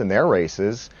outcomes in their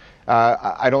races.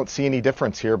 I don't see any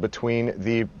difference here between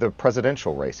the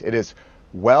presidential race. It is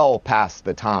well past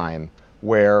the time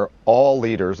where all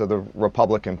leaders of the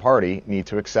Republican Party need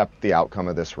to accept the outcome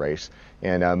of this race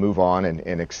and move on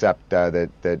and accept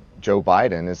that Joe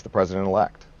Biden is the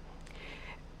president-elect.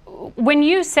 When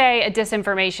you say a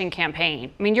disinformation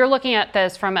campaign, I mean, you're looking at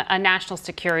this from a national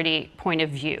security point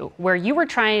of view, where you were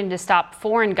trying to stop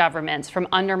foreign governments from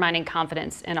undermining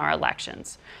confidence in our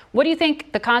elections. What do you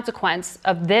think the consequence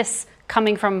of this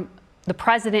coming from the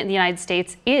president of the United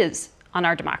States is on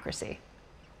our democracy?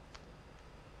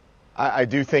 I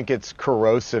do think it's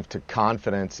corrosive to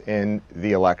confidence in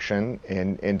the election,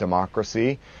 in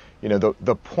democracy. You know,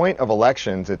 the point of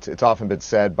elections, it's often been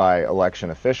said by election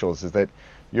officials, is that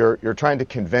you're trying to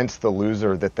convince the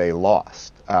loser that they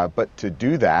lost. But to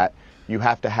do that, you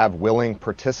have to have willing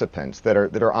participants that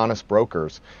are honest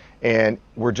brokers. And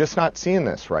we're just not seeing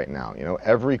this right now. You know,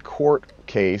 every court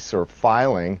case or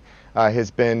filing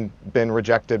has been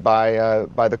rejected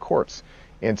by the courts.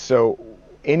 And so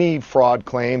any fraud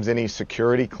claims, any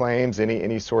security claims,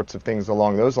 any sorts of things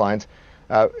along those lines,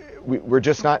 we're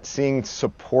just not seeing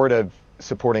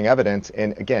supporting evidence.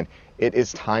 And again, it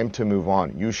is time to move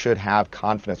on. You should have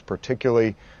confidence,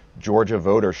 particularly Georgia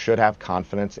voters should have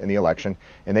confidence in the election,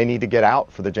 and they need to get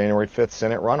out for the January 5th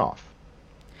Senate runoff.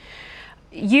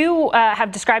 You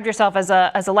have described yourself as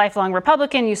a lifelong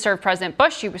Republican. You served President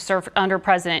Bush. You served under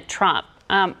President Trump.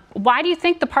 Why do you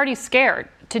think the party's scared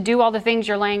to do all the things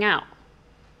you're laying out?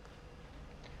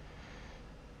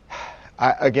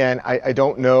 I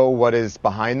don't know what is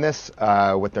behind this,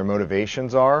 what their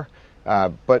motivations are.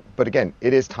 But again,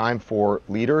 it is time for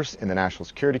leaders in the national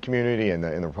security community and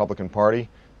in the Republican Party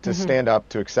to stand up,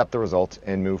 to accept the results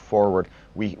and move forward.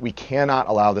 We cannot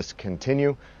allow this to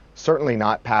continue, certainly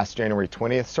not past January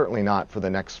 20th, certainly not for the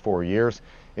next 4 years.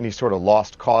 Any sort of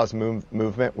lost cause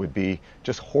movement would be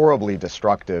just horribly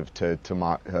destructive to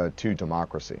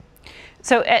democracy.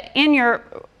 So in your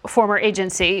former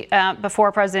agency,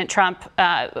 before President Trump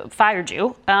fired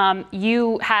you,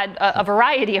 you had a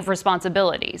variety of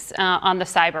responsibilities on the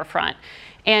cyber front.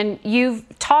 And you've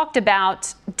talked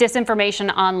about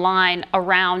disinformation online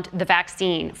around the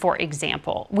vaccine, for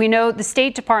example. We know the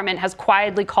State Department has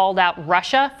quietly called out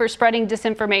Russia for spreading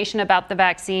disinformation about the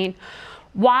vaccine.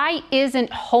 Why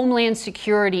isn't Homeland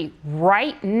Security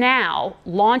right now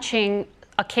launching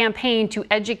a campaign to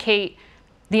educate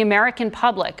the American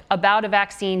public about a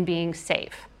vaccine being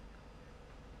safe?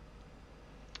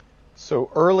 So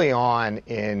early on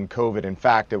in COVID, in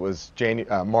fact, it was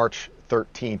March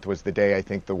 13th was the day I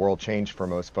think the world changed for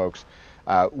most folks.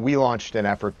 We launched an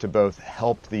effort to both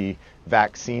help the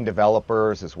vaccine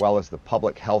developers as well as the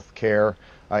public health care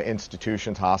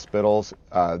institutions, hospitals,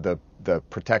 the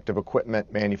protective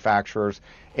equipment manufacturers,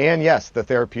 and yes, the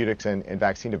therapeutics and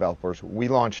vaccine developers. We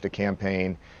launched a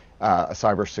campaign, a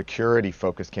cybersecurity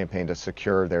focused campaign to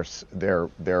secure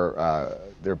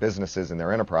their businesses and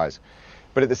their enterprise.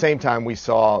 But at the same time, we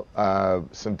saw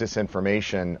some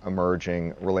disinformation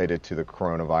emerging related to the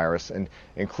coronavirus, and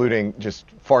including just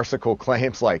farcical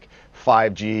claims like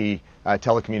 5G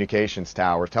telecommunications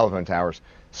towers, telephone towers,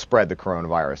 spread the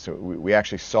coronavirus. So we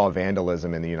actually saw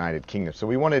vandalism in the United Kingdom. So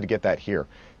we wanted to get that here.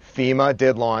 FEMA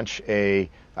did launch a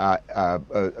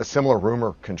similar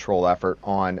rumor control effort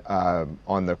on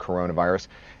the coronavirus.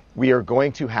 We are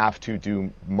going to have to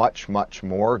do much, much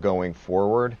more going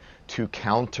forward to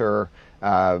counter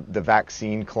the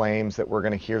vaccine claims that we're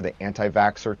going to hear, the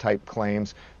anti-vaxxer type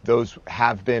claims. Those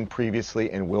have been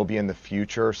previously and will be in the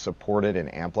future supported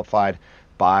and amplified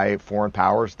by foreign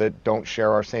powers that don't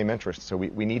share our same interests. So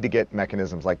we need to get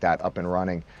mechanisms like that up and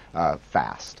running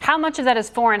fast. How much of that is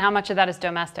foreign? How much of that is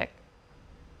domestic?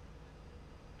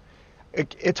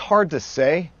 It's hard to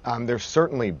say. There's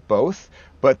certainly both.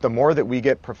 But the more that we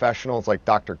get professionals like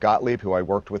Dr. Gottlieb, who I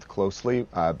worked with closely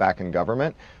back in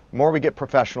government, the more we get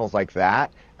professionals like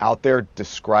that out there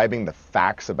describing the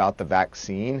facts about the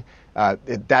vaccine,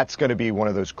 that's going to be one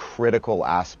of those critical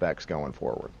aspects going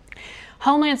forward.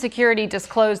 Homeland Security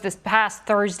disclosed this past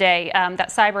Thursday that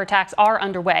cyber attacks are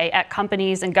underway at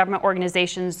companies and government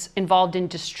organizations involved in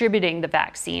distributing the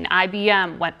vaccine.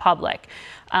 IBM went public,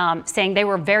 saying they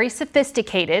were very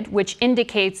sophisticated, which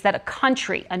indicates that a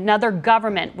country, another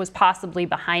government, was possibly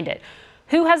behind it.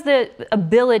 Who has the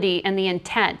ability and the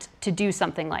intent to do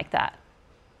something like that?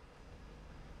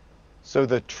 So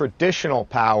the traditional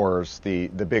powers, the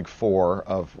big four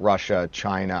of Russia,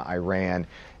 China, Iran,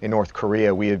 and North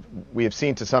Korea, we have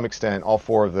seen to some extent all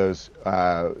four of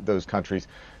those countries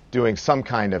doing some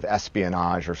kind of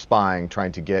espionage or spying,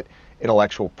 trying to get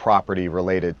intellectual property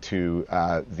related to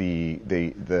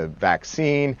the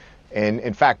vaccine, and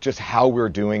in fact just how we're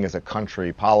doing as a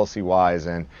country policy-wise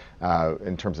and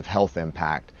in terms of health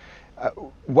impact.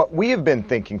 What we had been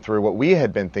thinking through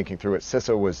at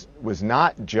CISA was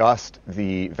not just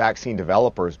the vaccine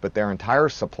developers, but their entire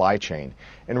supply chain,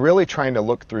 and really trying to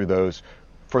look through those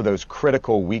for those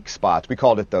critical weak spots. We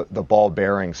called it the ball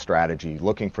bearing strategy,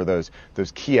 looking for those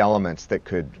key elements that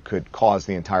could cause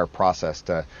the entire process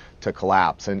to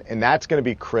collapse. And that's going to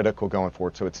be critical going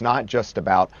forward. So it's not just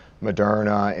about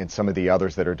Moderna and some of the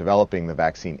others that are developing the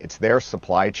vaccine. It's their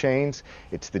supply chains,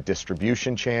 it's the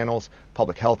distribution channels,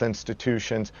 public health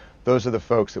institutions. Those are the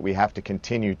folks that we have to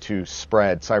continue to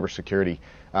spread cybersecurity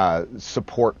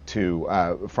support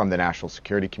to from the national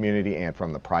security community and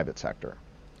from the private sector.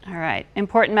 All right.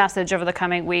 Important message over the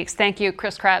coming weeks. Thank you,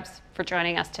 Chris Krebs, for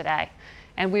joining us today.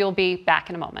 And we will be back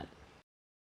in a moment.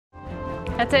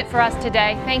 That's it for us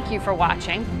today. Thank you for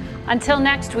watching. Until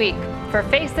next week, for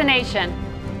Face the Nation,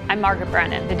 I'm Margaret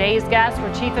Brennan. Today's guests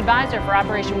were Chief Advisor for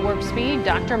Operation Warp Speed,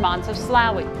 Dr. Moncef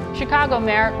Slaoui, Chicago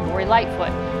Mayor Lori Lightfoot,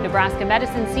 Nebraska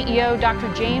Medicine CEO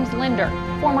Dr. James Linder,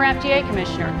 former FDA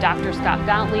Commissioner Dr. Scott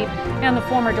Gottlieb, and the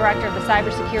former Director of the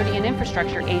Cybersecurity and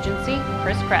Infrastructure Agency,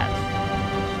 Chris Krebs.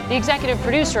 The executive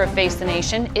producer of Face the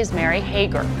Nation is Mary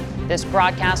Hager. This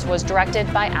broadcast was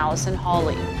directed by Allison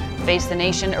Hawley. Face the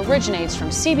Nation originates from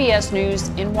CBS News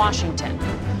in Washington.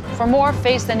 For more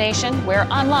Face the Nation, we're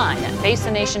online at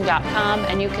facethenation.com,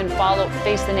 and you can follow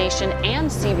Face the Nation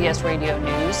and CBS Radio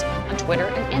News on Twitter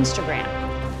and Instagram.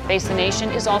 Face the Nation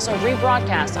is also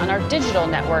rebroadcast on our digital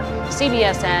network,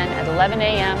 CBSN, at 11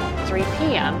 a.m., 3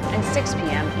 p.m., and 6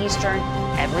 p.m. Eastern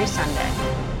every Sunday.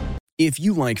 If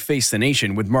you like Face the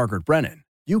Nation with Margaret Brennan,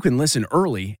 you can listen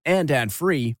early and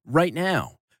ad-free right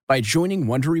now by joining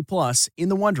Wondery Plus in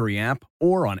the Wondery app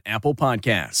or on Apple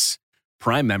Podcasts.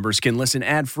 Prime members can listen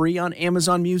ad-free on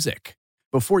Amazon Music.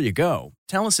 Before you go,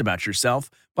 tell us about yourself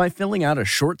by filling out a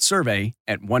short survey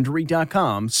at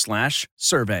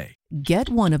Wondery.com/survey. Get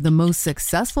one of the most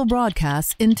successful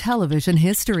broadcasts in television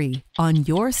history on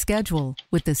your schedule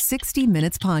with the 60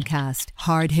 Minutes Podcast.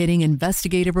 Hard-hitting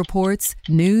investigative reports,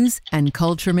 news, and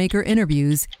culture maker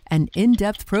interviews, and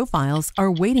in-depth profiles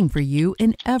are waiting for you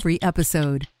in every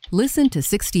episode. Listen to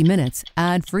 60 Minutes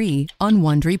ad-free on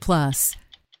Wondery Plus.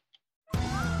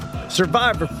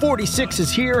 Survivor 46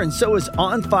 is here, and so is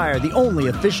On Fire, the only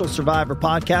official Survivor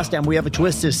podcast, and we have a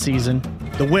twist this season.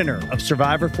 The winner of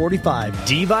Survivor 45,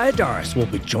 Dee Valladares, will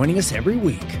be joining us every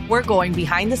week. We're going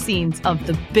behind the scenes of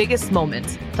the biggest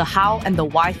moments, the how and the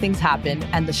why things happen,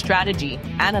 and the strategy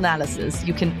and analysis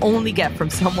you can only get from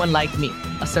someone like me,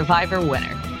 a Survivor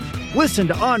winner. Listen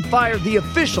to On Fire, the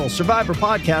official Survivor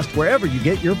podcast, wherever you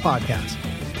get your podcasts.